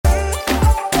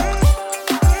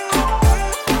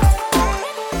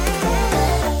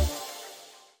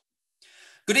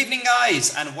Good evening,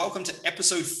 guys, and welcome to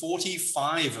episode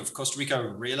 45 of Costa Rica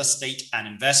Real Estate and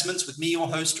Investments with me, your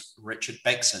host, Richard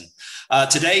Bexon.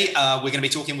 Today, we're going to be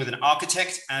talking with an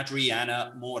architect,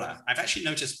 Adriana Mora. I've actually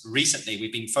noticed recently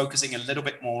we've been focusing a little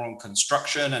bit more on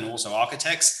construction and also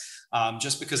architects,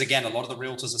 just because, again, a lot of the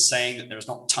realtors are saying that there's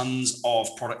not tons of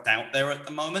product out there at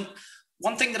the moment.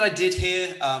 One thing that I did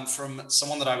hear from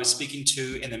someone that I was speaking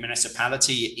to in the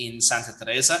municipality in Santa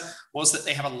Teresa was that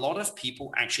they have a lot of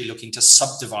people actually looking to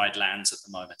subdivide lands at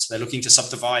the moment. So they're looking to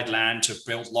subdivide land to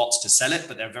build lots to sell it,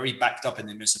 but they're very backed up in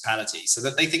the municipality. So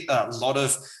that they think that a lot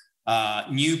of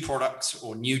new products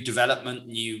or new development,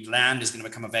 new land is going to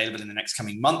become available in the next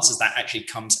coming months as that actually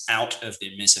comes out of the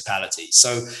municipality.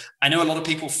 So I know a lot of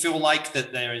people feel like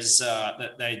that there is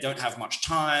that they don't have much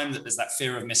time, that there's that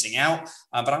fear of missing out.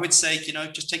 But I would say,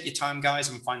 just take your time, guys,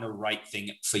 and find the right thing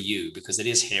for you because it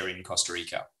is here in Costa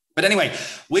Rica. But anyway,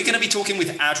 we're going to be talking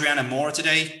with Adriana Mora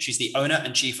today. She's the owner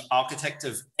and chief architect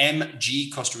of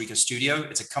MG Costa Rica Studio.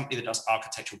 It's a company that does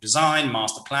architectural design,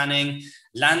 master planning,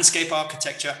 landscape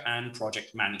architecture, and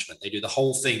project management. They do the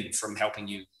whole thing from helping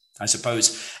you, I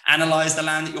suppose, analyze the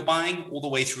land that you're buying all the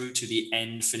way through to the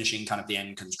end, finishing kind of the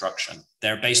end construction.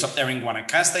 They're based up there in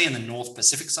Guanacaste in the North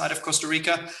Pacific side of Costa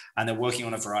Rica, and they're working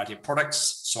on a variety of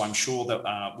products. So I'm sure that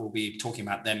we'll be talking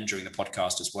about them during the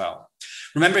podcast as well.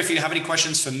 Remember, if you have any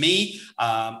questions for me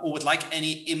or would like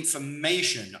any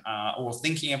information or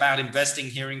thinking about investing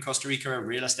here in Costa Rica,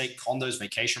 real estate, condos,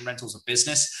 vacation rentals, or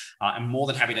business, I'm more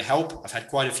than happy to help. I've had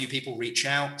quite a few people reach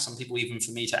out, some people even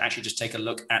for me to actually just take a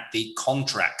look at the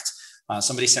contract.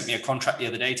 Somebody sent me a contract the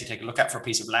other day to take a look at for a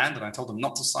piece of land, and I told them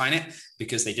not to sign it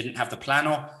because they didn't have the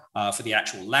planner for the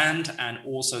actual land, and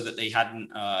also that they hadn't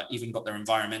even got their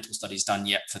environmental studies done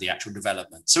yet for the actual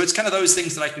development. So it's kind of those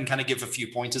things that I can kind of give a few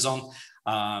pointers on.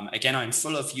 Again, I'm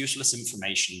full of useless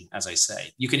information, as I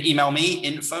say. You can email me,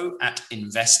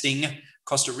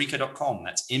 info@investingcostarica.com.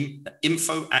 That's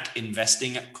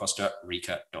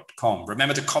info@investingcostarica.com.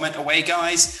 Remember to comment away,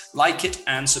 guys, like it,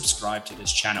 and subscribe to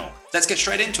this channel. Let's get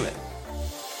straight into it.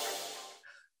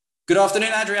 Good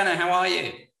afternoon, Adriana. How are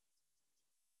you?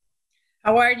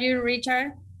 How are you,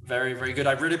 Richard? Very, very good.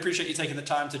 I really appreciate you taking the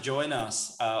time to join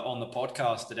us on the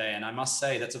podcast today. And I must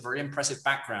say, that's a very impressive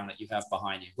background that you have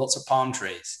behind you. Lots of palm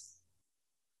trees.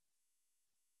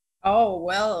 Oh,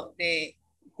 well, this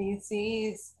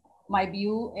is my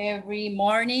view every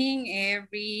morning,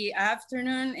 every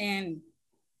afternoon, and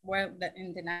well,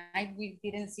 in the night we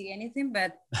didn't see anything,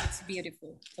 but it's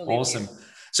beautiful. Awesome.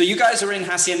 So you guys are in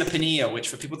Hacienda Pinilla, which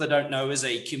for people that don't know is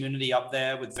a community up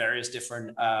there with various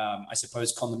different, I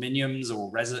suppose, condominiums or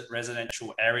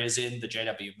residential areas in. The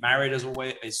JW Marriott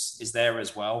is there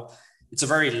as well. It's a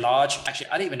very large, actually,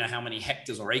 I don't even know how many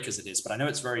hectares or acres it is, but I know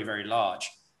it's very, very large.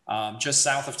 Just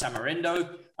south of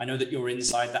Tamarindo. I know that you're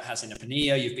inside that Hacienda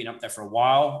Pinilla. You've been up there for a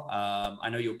while. I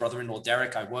know your brother-in-law,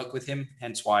 Derek, I work with him,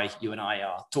 hence why you and I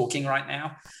are talking right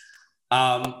now.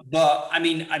 But I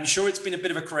mean, I'm sure it's been a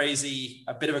bit of a crazy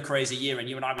year. And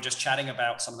you and I were just chatting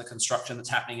about some of the construction that's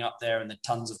happening up there and the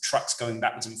tons of trucks going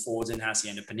backwards and forwards in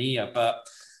Hacienda Pinilla. But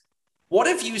what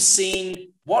have you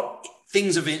seen? What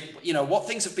things have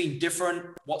been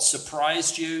different? What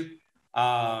surprised you?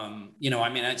 I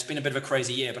mean, it's been a bit of a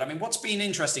crazy year, but I mean, what's been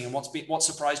interesting and what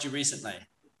surprised you recently?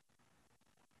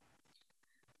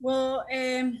 Well,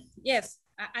 yes,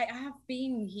 I have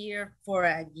been here for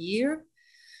a year,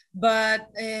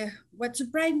 but what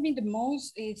surprised me the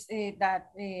most is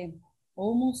that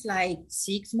almost like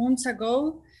 6 months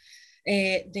ago,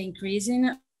 the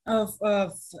increasing of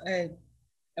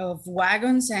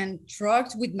wagons and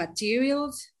trucks with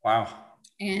materials. Wow.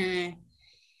 And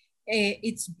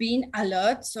it's been a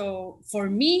lot. So for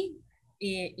me,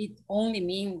 it only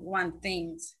means one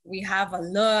thing. We have a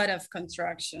lot of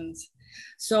constructions.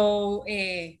 So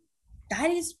that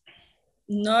is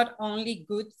not only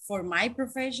good for my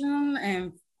profession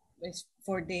and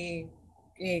for the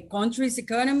country's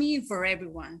economy, for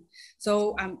everyone.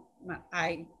 So I'm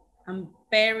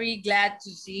very glad to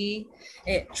see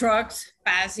trucks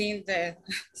passing the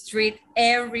street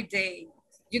every day.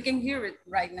 You can hear it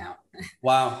right now.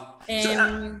 Wow.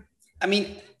 I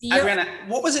mean, Adriana,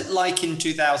 what was it like in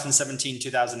 2017,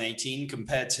 2018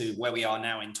 compared to where we are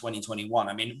now in 2021?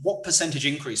 I mean, what percentage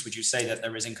increase would you say that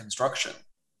there is in construction?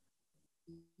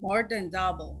 More than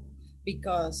double,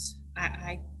 because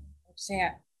I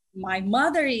say my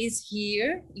mother is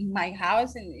here in my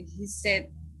house and he said,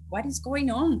 what is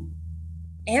going on?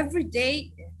 Every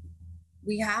day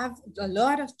we have a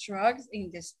lot of trucks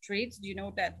in the streets. You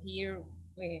know that here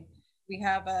we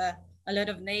have a lot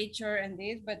of nature and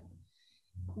this, but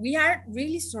we are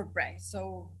really surprised.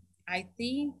 So I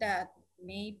think that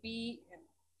maybe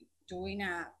doing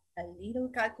a little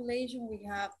calculation, we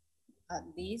have at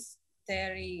least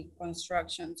 30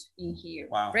 constructions in here.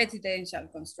 Wow. Residential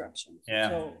constructions. Yeah.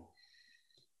 So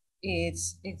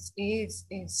it's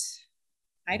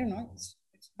I don't know, it's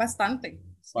bastante.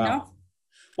 It's Wow. enough.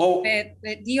 Well,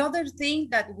 But the other thing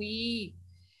that we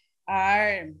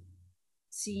are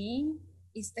seeing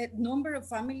is that number of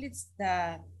families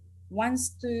that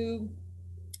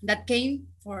that came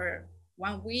for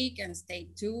 1 week and stayed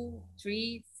 2,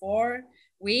 3, 4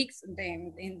 weeks, and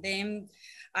then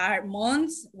are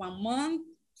months, 1 month,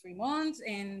 3 months,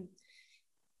 and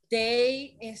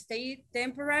they stay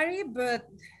temporary, but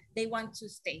they want to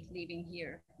stay living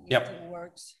here. Yep. It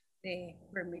works, they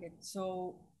permitted.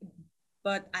 So,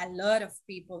 but a lot of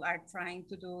people are trying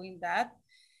to doing that.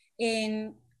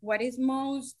 And what is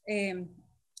most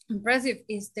impressive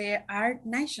is there are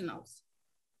nationals.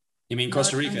 You mean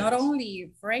Costa Rica? Not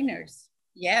only foreigners.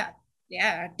 Yeah,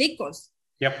 ticos.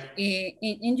 Yep.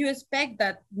 And you expect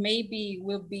that maybe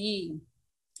will be,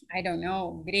 I don't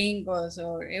know, gringos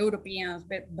or Europeans,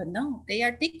 but no, they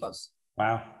are ticos.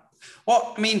 Wow.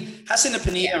 Well, I mean, Hacienda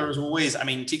Pinilla is always, I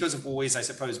mean, Ticos have always, I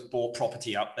suppose, bought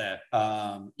property up there,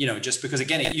 you know, just because,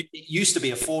 again, it used to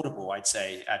be affordable, I'd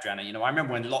say, Adriana. You know, I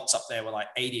remember when lots up there were like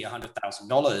 $80,000,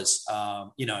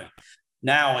 $100,000, you know,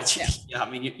 now it's, I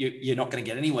mean, you're not going to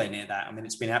get anywhere near that. I mean,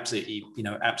 it's been absolutely, you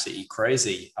know, absolutely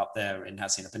crazy up there in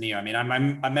Hacienda Pinilla. I mean,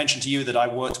 I mentioned to you that I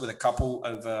worked with a couple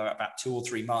over about 2 or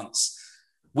 3 months.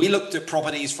 We looked at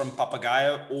properties from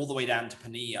Papagayo all the way down to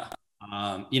Pinilla.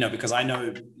 You know, because I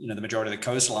know, you know, the majority of the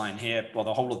coastline here, well,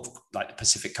 the whole of like the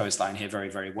Pacific coastline here very,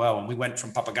 very well. And we went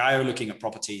from Papagayo looking at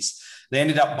properties. They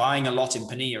ended up buying a lot in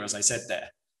Pinilla, as I said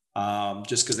there,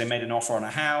 just because they made an offer on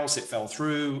a house, it fell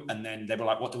through. And then they were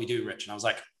like, what do we do, Rich? And I was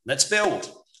like, let's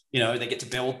build. You know, they get to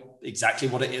build exactly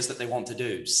what it is that they want to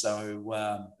do. So,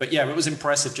 but yeah, it was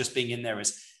impressive just being in there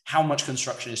is how much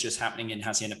construction is just happening in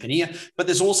Hacienda Pinilla. But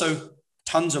there's also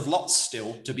tons of lots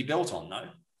still to be built on, no?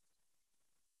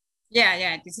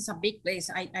 Yeah, this is a big place.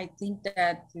 I think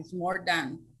that it's more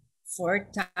than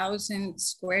 4,000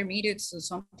 square meters or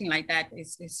something like that.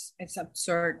 It's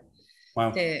absurd.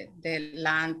 Wow. The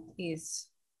land is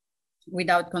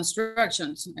without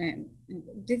constructions. And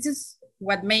this is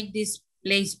what makes this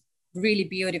place really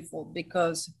beautiful,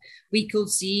 because we could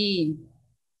see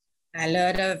a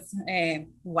lot of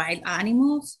wild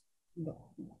animals,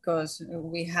 because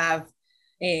we have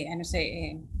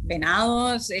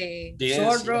venados,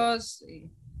 zorros,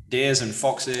 deers and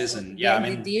foxes, and I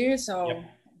mean, deer. So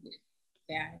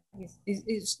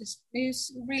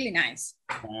it's really nice.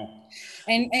 Wow.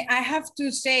 And I have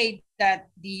to say that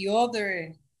the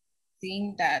other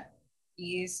thing that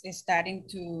is starting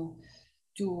to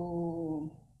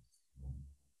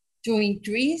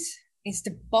increase is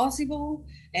the possible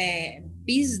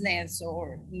business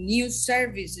or new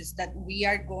services that we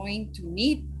are going to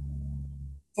need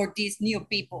for these new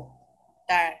people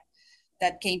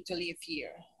that came to live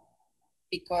here,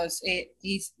 because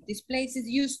these places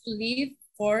used to live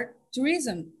for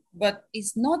tourism, but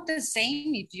it's not the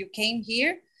same if you came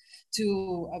here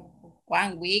to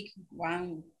 1 week,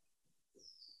 one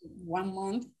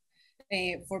month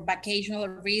for vacational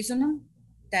reason,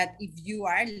 that if you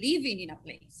are living in a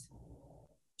place,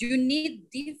 you need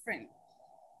different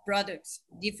products,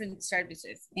 different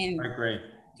services, and I agree.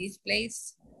 This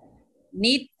place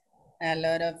need a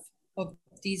lot of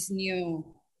these new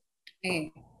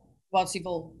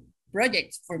possible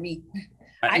projects for me.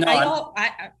 All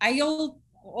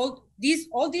these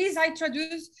I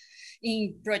introduce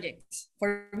in projects.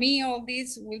 For me, all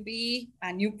this will be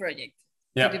a new project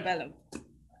to develop.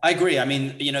 I agree. I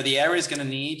mean, you know, the area is going to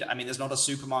need, I mean, there's not a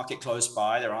supermarket close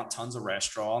by. There aren't tons of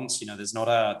restaurants, you know, there's not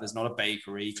a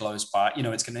bakery close by, you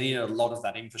know, it's going to need a lot of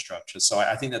that infrastructure. So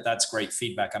I think that that's great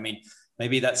feedback. I mean,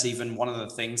 maybe that's even one of the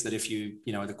things that if you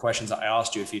know, the questions that I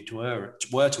asked you, if you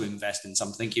were to invest in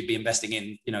something, you'd be investing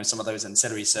in, you know, some of those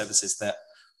ancillary services that,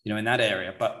 you know, in that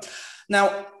area. But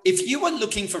now, if you were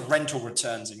looking for rental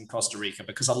returns in Costa Rica,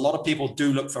 because a lot of people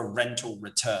do look for rental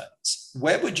returns,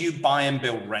 where would you buy and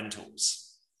build rentals?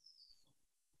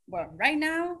 Well, right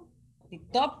now, the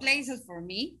top places for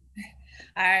me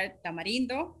are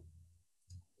Tamarindo,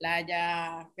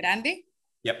 Playa Grande,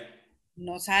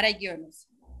 Nosara, Guiones.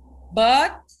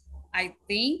 But I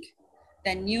think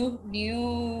the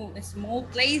new small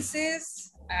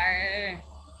places are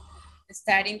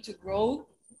starting to grow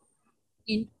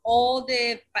in all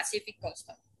the Pacific coast.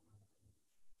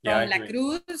 From La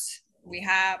Cruz,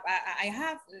 I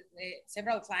have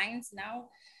several clients now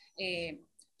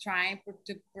trying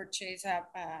to purchase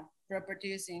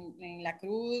properties in La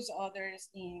Cruz, others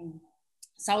in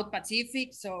South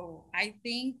Pacific. So I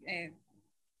think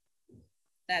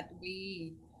that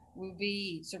we will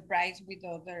be surprised with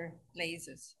other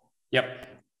places. Yep,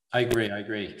 I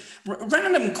agree.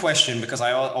 Random question, because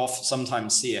I often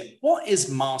sometimes see it. What is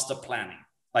master planning?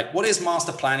 Like, what is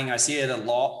master planning? I see it a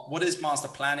lot. What is master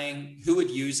planning? Who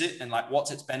would use it? And like,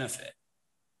 what's its benefit?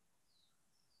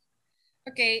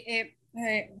 Okay,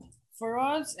 for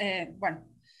us, well,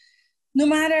 no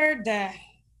matter the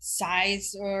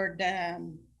size or the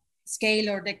scale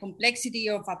or the complexity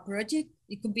of a project,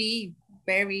 it could be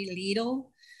very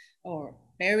little or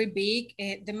very big.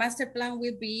 The master plan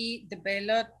will be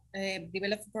developed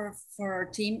for our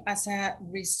team as a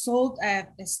result of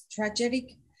a strategic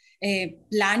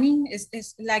planning.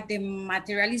 Is like the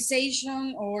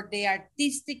materialization or the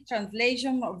artistic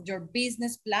translation of your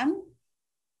business plan.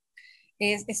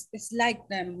 It's like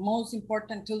the most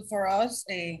important tool for us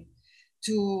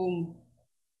to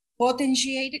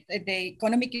potentiate the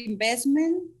economic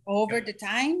investment over the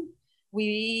time.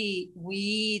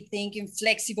 We think in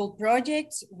flexible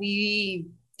projects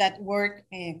that work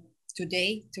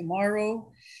today,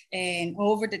 tomorrow, and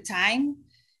over the time.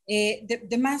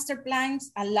 The master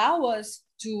plans allow us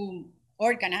to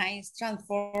organize,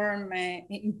 transform,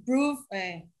 improve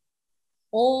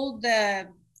all the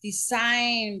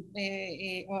design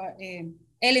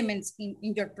elements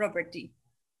in your property.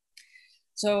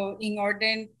 So in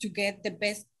order to get the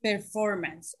best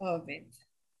performance of it.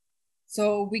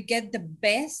 So we get the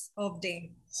best of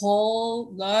the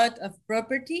whole lot of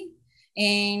property,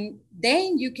 and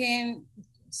then you can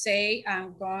say,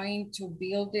 I'm going to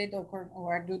build it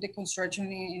or do the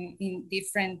construction in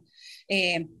different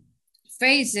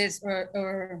phases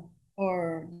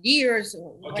or years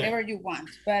or whatever you want.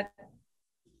 But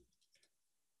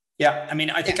yeah, I mean,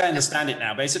 I think I understand it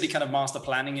now. Basically, kind of master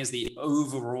planning is the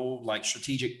overall like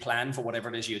strategic plan for whatever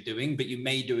it is you're doing, but you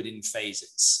may do it in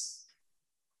phases.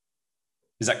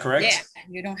 Is that correct? Yeah,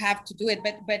 you don't have to do it,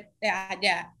 but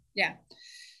yeah.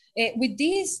 With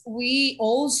this, we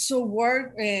also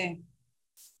work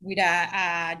with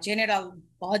a general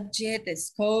budget, a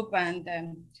scope, and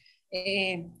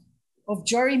of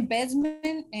your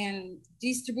investment, and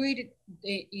distribute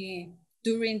it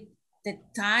during the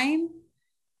time.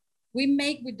 We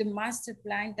make with the master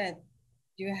plan that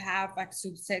you have a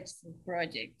successful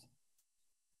project.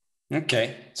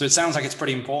 Okay, so it sounds like it's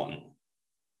pretty important.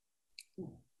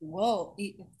 Well,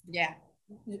 yeah,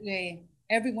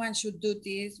 everyone should do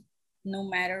this, no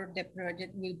matter the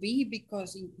project will be,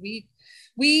 because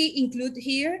we include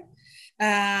here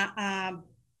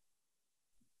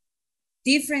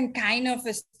different kind of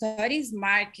studies,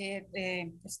 market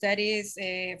studies,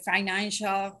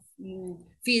 financial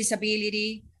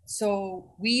feasibility.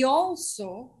 So we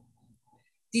also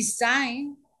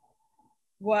design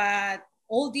what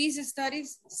all these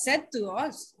studies said to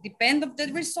us. Depend of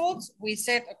the results, we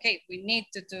said, okay, we need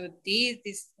to do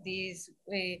this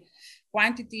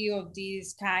quantity of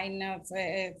these kind of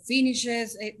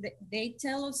finishes. They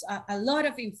tell us a lot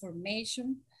of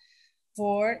information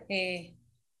for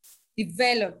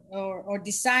develop or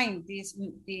design this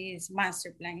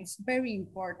master plan. It's very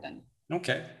important.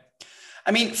 Okay.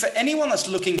 I mean, for anyone that's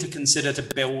looking to consider to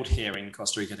build here in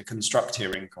Costa Rica, to construct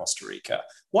here in Costa Rica,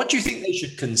 what do you think they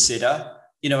should consider?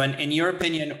 You know, and in your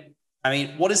opinion, I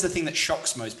mean, what is the thing that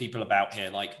shocks most people about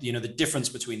here? Like, you know, the difference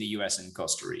between the US and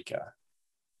Costa Rica?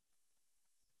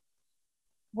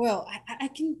 Well,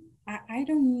 I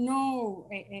don't know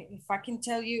if I can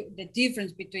tell you the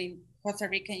difference between Costa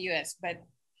Rica and US, but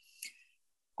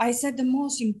I said the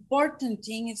most important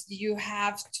thing is you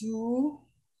have to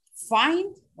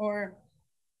find or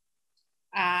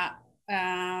a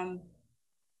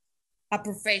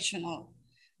professional.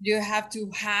 You have to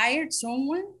hire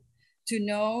someone to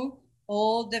know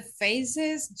all the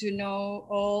phases, to know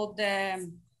all the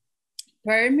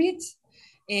permits,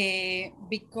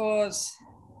 because,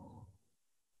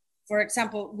 for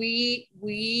example, we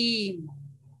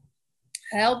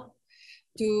help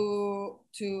to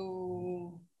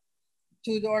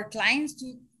our clients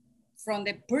from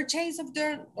the purchase of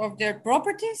their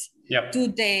properties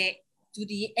to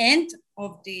the end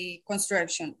of the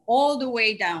construction, all the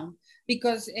way down.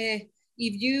 Because if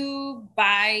you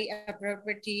buy a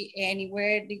property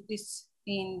anywhere,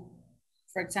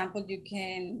 for example, you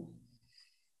can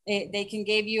they can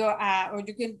give you or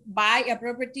you can buy a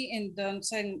property and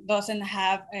doesn't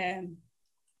have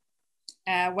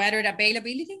water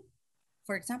availability,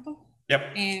 for example.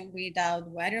 Yep. And without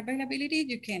water availability,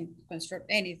 you can construct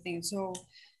anything. So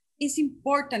it's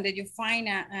important that you find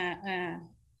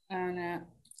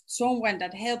someone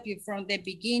that help you from the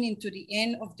beginning to the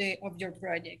end of your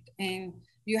project. And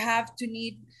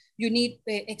you need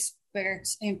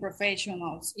experts and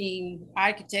professionals in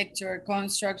architecture,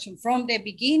 construction from the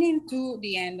beginning to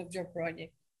the end of your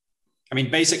project. I mean,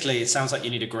 basically, it sounds like you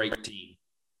need a great team.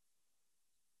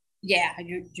 Yeah,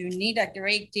 you need a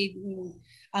great team,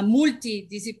 a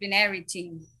multidisciplinary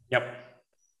team. Yep.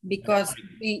 Because,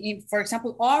 for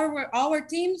example, our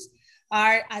teams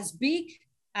are as big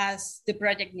as the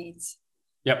project needs.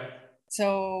 Yep.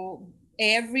 So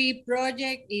every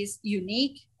project is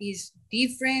unique, is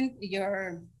different.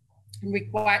 Their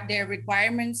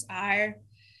requirements are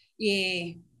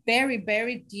very,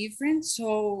 very different.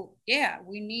 So yeah,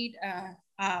 we need a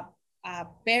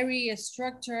very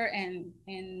structured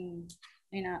and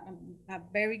a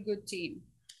very good team.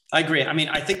 I agree. I mean,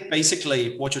 I think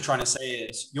basically what you're trying to say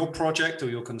is your project or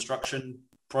your construction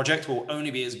project will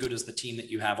only be as good as the team that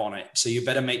you have on it. So you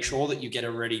better make sure that you get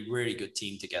a really, really good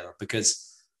team together,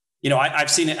 because, you know,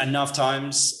 I've seen it enough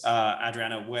times,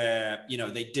 Adriana, where, you know,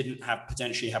 they didn't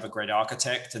potentially have a great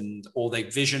architect, and or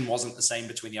their vision wasn't the same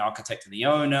between the architect and the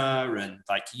owner. And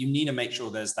like, you need to make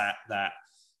sure there's that,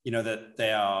 you know, that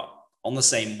they are on the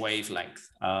same wavelength.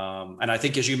 And I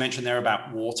think, as you mentioned there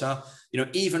about water, you know,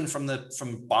 even from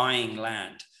buying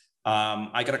land,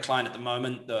 I got a client at the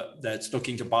moment that's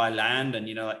looking to buy land, and,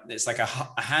 you know, it's like a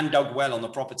hand dug well on the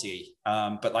property.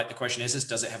 But like, the question is,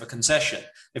 does it have a concession?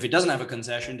 If it doesn't have a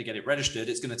concession to get it registered,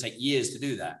 it's going to take years to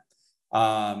do that.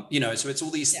 You know, so it's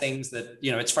all these things that,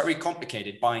 you know, it's very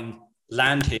complicated buying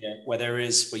land here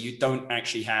where you don't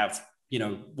actually have, you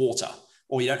know, water,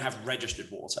 or you don't have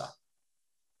registered water.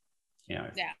 You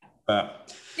know,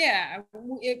 but yeah,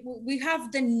 we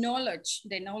have the knowledge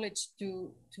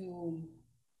to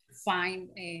find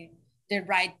the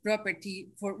right property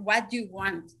for what you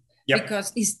want. Yep.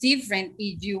 Because it's different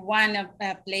if you want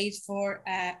a place for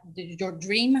your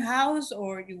dream house,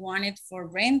 or you want it for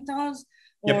rentals,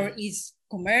 or yep, it's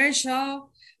commercial.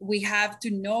 We have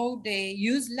to know the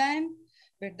use land,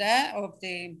 ¿verdad? Of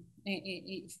the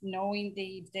knowing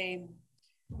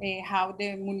how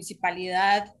the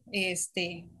municipalidad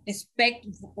expect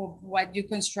of what you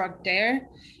construct there.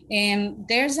 And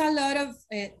there's a lot of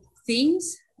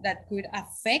things that could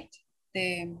affect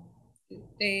the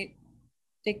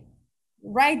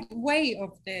right way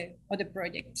of the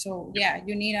project. So yeah,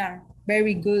 you need a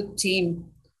very good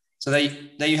team. So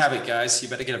there you have it, guys. You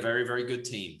better get a very, very good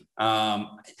team.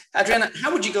 Adriana,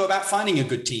 how would you go about finding a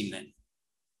good team then?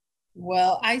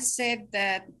 Well, I said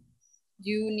that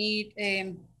you need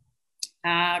a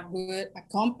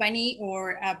company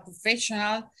or a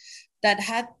professional that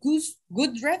had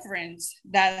good reference,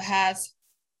 that has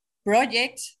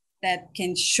projects that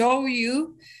can show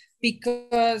you,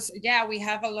 because yeah, we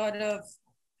have a lot of,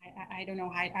 I don't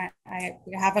know,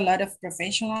 we have a lot of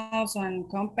professionals and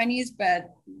companies,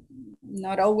 but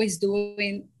not always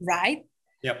doing right.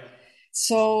 Yep.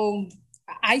 So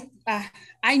I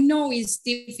know it's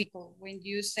difficult when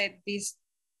you said this,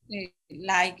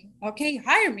 like, okay,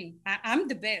 hire me, I'm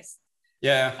the best.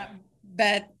 Yeah.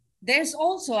 But there's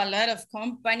also a lot of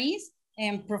companies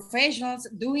and professionals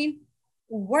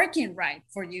working right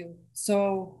for you.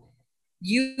 So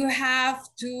you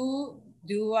have to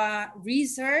do a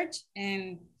research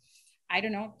and, I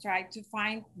don't know, try to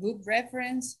find good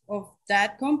reference of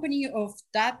that company, of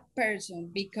that person,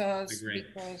 because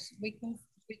we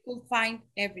could find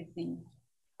everything.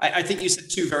 I think you said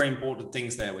two very important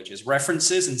things there, which is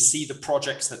references, and see the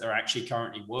projects that they're actually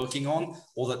currently working on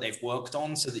or that they've worked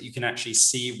on, so that you can actually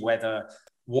see whether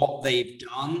what they've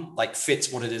done like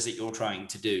fits what it is that you're trying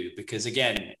to do. Because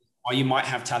again, while you might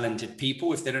have talented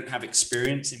people, if they don't have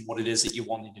experience in what it is that you're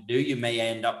wanting to do, you may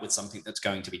end up with something that's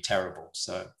going to be terrible.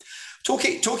 So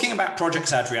talking about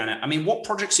projects, Adriana, I mean, what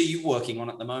projects are you working on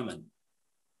at the moment?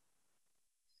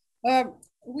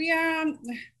 We are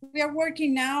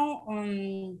working now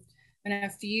on a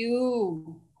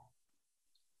few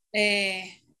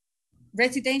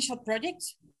residential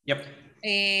projects. Yep.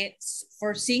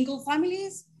 For single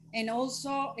families, and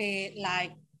also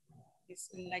like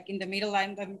in the middle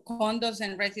line, the condos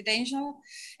and residential.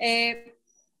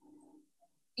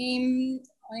 In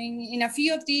a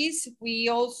few of these, we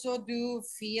also do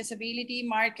feasibility,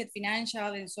 market,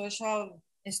 financial, and social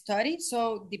studies.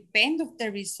 So depend of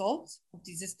the results of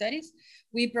these studies,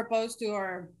 we propose to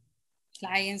our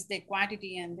clients the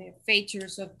quantity and the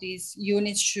features of these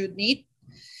units should need.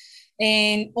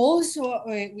 And also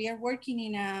we are working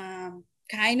in a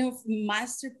kind of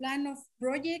master plan of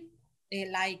project,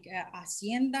 like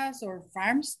haciendas or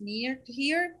farms near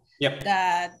here. Yep.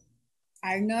 That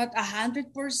are not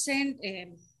 100%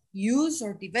 used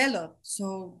or developed.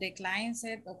 So the client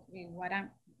said, okay, what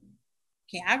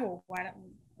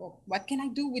can I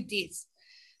do with this?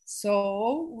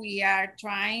 So we are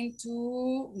trying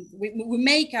to, we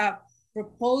make a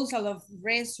proposal of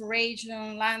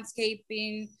restoration,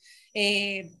 landscaping,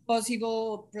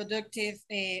 possible productive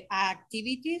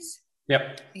activities.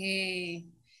 Yep.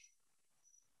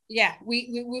 Yeah,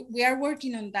 we are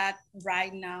working on that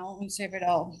right now on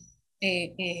several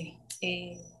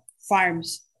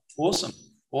farms. Awesome.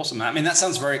 Awesome. I mean, that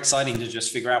sounds very exciting to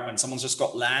just figure out when someone's just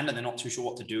got land and they're not too sure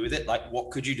what to do with it. Like,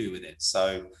 what could you do with it?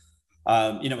 So,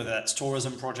 whether that's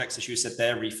tourism projects, as you said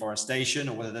there, reforestation,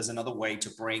 or whether there's another way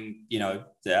to bring,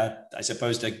 I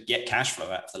suppose, to get cash flow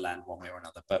out of the land one way or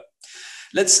another. But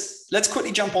let's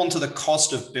quickly jump on to the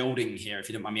cost of building here, if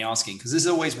you don't mind me asking, because this is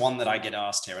always one that I get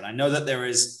asked here. And I know that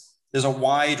there's a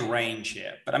wide range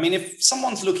here, but I mean, if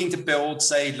someone's looking to build,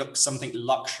 say, something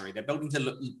luxury, they're building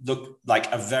to look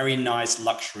like a very nice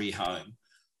luxury home,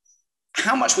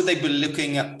 how much would they be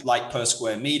looking at, like, per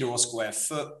square meter or square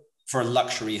foot for a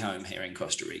luxury home here in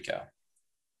Costa Rica?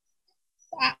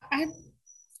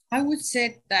 I would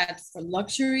say that for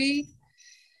luxury,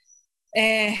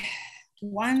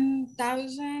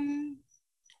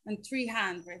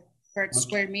 1,300 per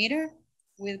square meter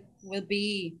will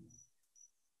be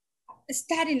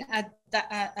starting at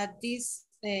this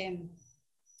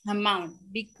amount,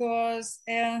 because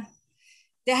the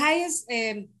highest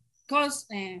cost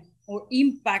or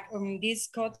impact on this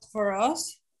cost for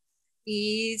us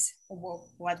is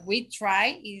what we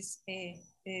try is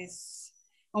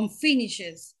on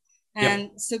finishes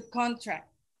and subcontract.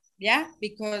 Yeah,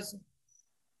 because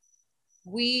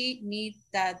we need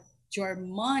that your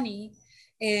money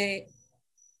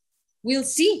will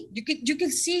see, you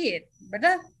can see it,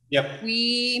 ¿verdad? Yep.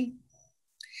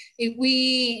 If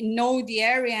we know the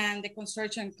area and the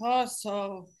construction costs,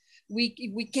 so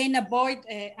we can avoid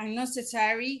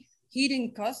unnecessary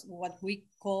hidden costs, what we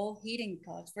call hidden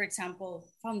costs, for example,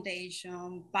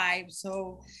 foundation, pipe.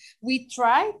 So we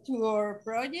try to our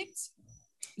projects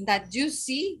that you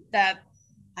see that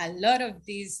a lot of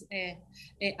this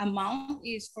amount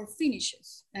is for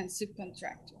finishes and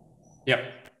subcontractor. Yep.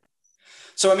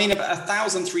 So, I mean,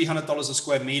 $1,300 a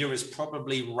square meter is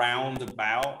probably round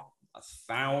about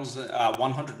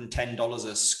 $110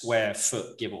 a square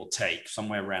foot, give or take,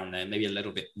 somewhere around there, maybe a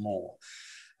little bit more.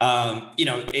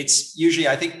 It's usually,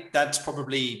 I think that's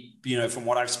probably, from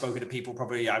what I've spoken to people,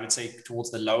 probably I would say towards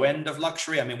the low end of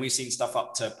luxury. I mean, we've seen stuff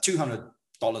up to $200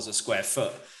 a square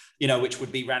foot, which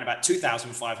would be around about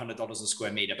 $2,500 a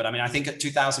square meter. But I mean, I think at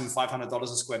 $2,500 a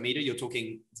square meter, you're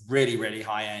talking really, really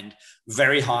high end,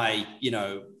 very high,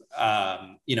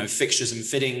 fixtures and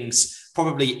fittings,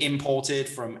 probably imported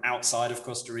from outside of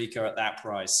Costa Rica at that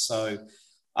price. So,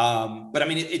 but I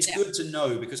mean, it's good to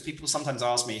know, because people sometimes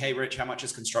ask me, hey, Rich, how much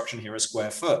is construction here a square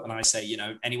foot? And I say,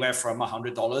 anywhere from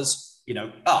 $100,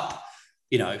 up,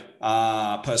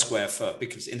 per square foot,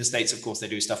 because in the States, of course, they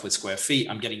do stuff with square feet.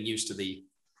 I'm getting used to the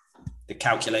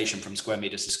calculation from square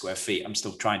meters to square feet. I'm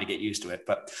still trying to get used to it,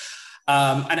 but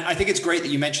and I think it's great that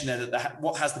you mentioned there that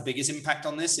what has the biggest impact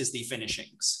on this is the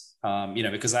finishings,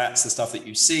 because that's the stuff that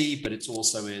you see, but it's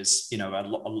also is,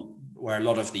 where a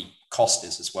lot of the cost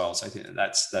is as well. So I think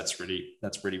that's really,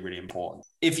 really important.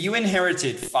 If you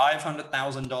inherited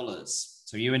 $500,000,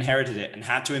 so you inherited it and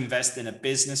had to invest in a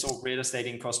business or real estate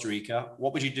in Costa Rica,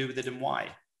 what would you do with it and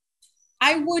why?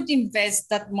 I would invest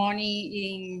that money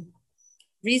in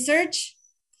research.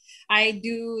 I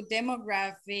do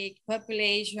demographic,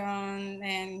 population,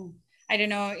 and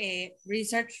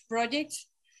research projects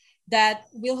that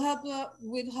will help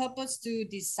us to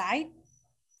decide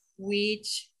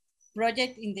which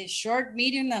project in the short,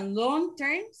 medium, and long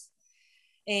terms,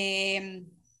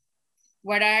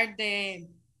 what are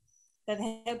that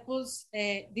help us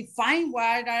define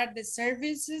what are the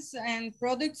services and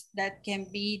products that can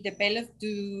be developed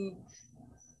to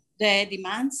the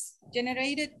demands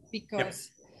generated because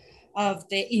of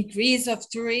the increase of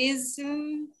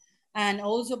tourism, and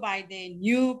also by the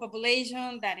new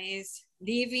population that is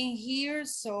living here.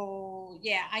 So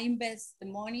yeah, I invest the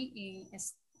money in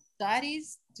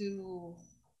studies to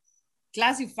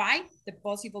classify the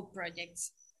possible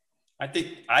projects. I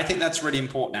think that's really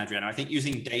important, Adriana. I think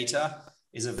using data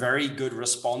is a very good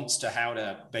response to how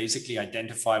to basically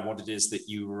identify what it is that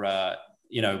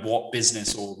what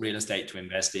business or real estate to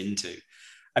invest into.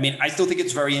 I mean, I still think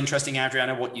it's very interesting,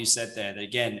 Adriana, what you said there, that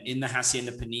again, in the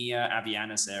Hacienda Pinilla,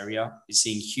 Avellanos area is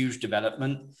seeing huge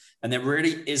development, and there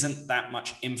really isn't that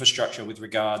much infrastructure with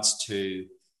regards to,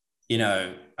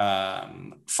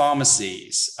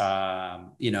 pharmacies,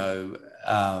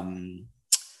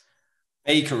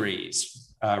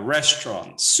 bakeries,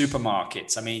 restaurants,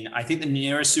 supermarkets. I mean, I think the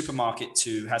nearest supermarket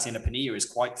to Hacienda Pinilla is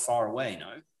quite far away,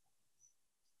 no?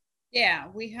 Yeah,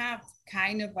 we have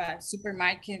kind of a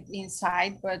supermarket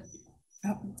inside, but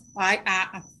I,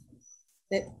 I,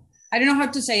 I don't know how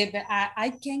to say it, but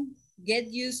I can get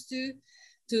used to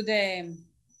the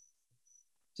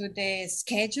to the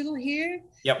schedule here.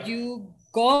 Yep. You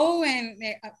go and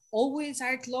they always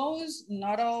are closed.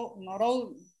 Not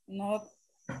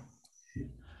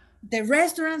the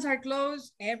restaurants are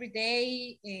closed every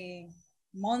day.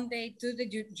 Monday, Tuesday.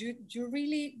 You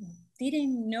really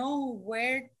didn't know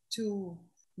where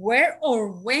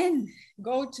or when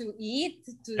go to eat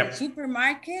to the Yep.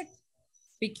 supermarket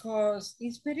because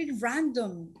it's very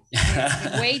random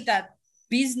the way that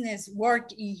business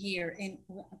work in here, and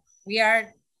we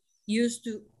are used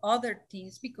to other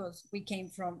things because we came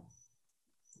from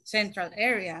central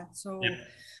area. So Yep.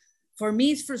 for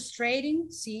me it's frustrating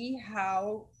see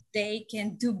how they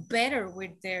can do better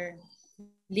with their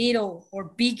little or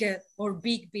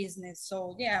big business.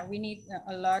 So yeah, we need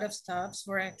a lot of stuff.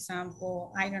 For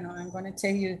example, I don't know, I'm going to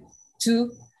tell you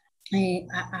two.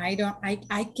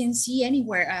 I can see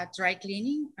anywhere at dry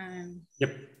cleaning, and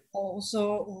Yep.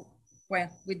 also, well,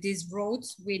 with these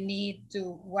roads, we need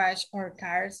to wash our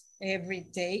cars every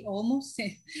day almost,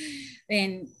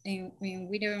 and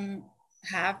we don't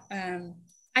have.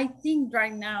 I think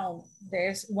right now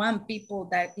there's one people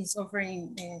that is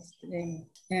offering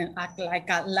like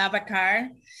a lava car,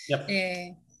 Yep.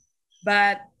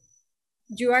 but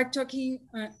you are talking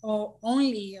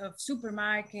only of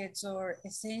supermarkets or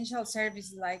essential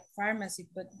services like pharmacy,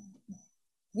 but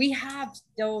we have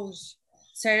those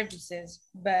services,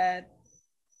 but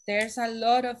there's a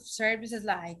lot of services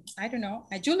like, I don't know,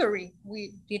 a jewelry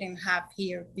we didn't have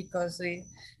here because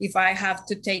if I have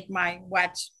to take my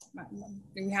watch,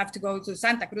 we have to go to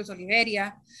Santa Cruz,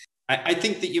 Oliveria. I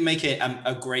think that you make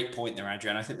a great point there,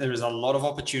 Adriana. I think there is a lot of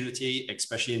opportunity,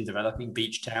 especially in developing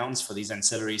beach towns, for these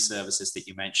ancillary services that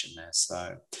you mentioned there.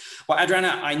 So, well,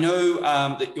 Adriana, I know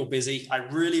that you're busy. I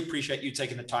really appreciate you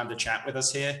taking the time to chat with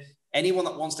us here. Anyone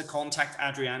that wants to contact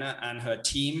Adriana and her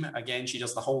team, again, she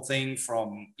does the whole thing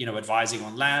from, advising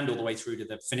on land all the way through to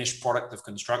the finished product of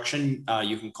construction.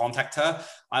 You can contact her.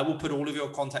 I will put all of your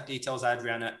contact details,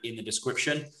 Adriana, in the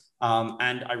description.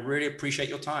 And I really appreciate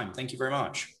your time. Thank you very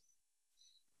much.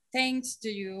 Thanks to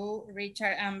you,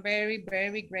 Richard. I'm very,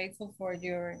 very grateful for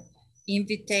your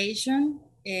invitation.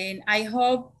 And I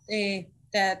hope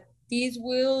that this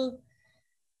will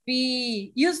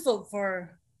be useful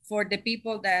for the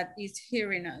people that is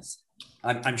hearing us.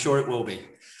 I'm sure it will be.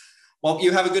 Well,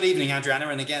 you have a good evening, Adriana.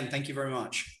 And again, thank you very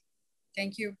much.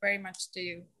 Thank you very much to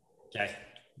you. Okay.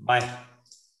 Bye.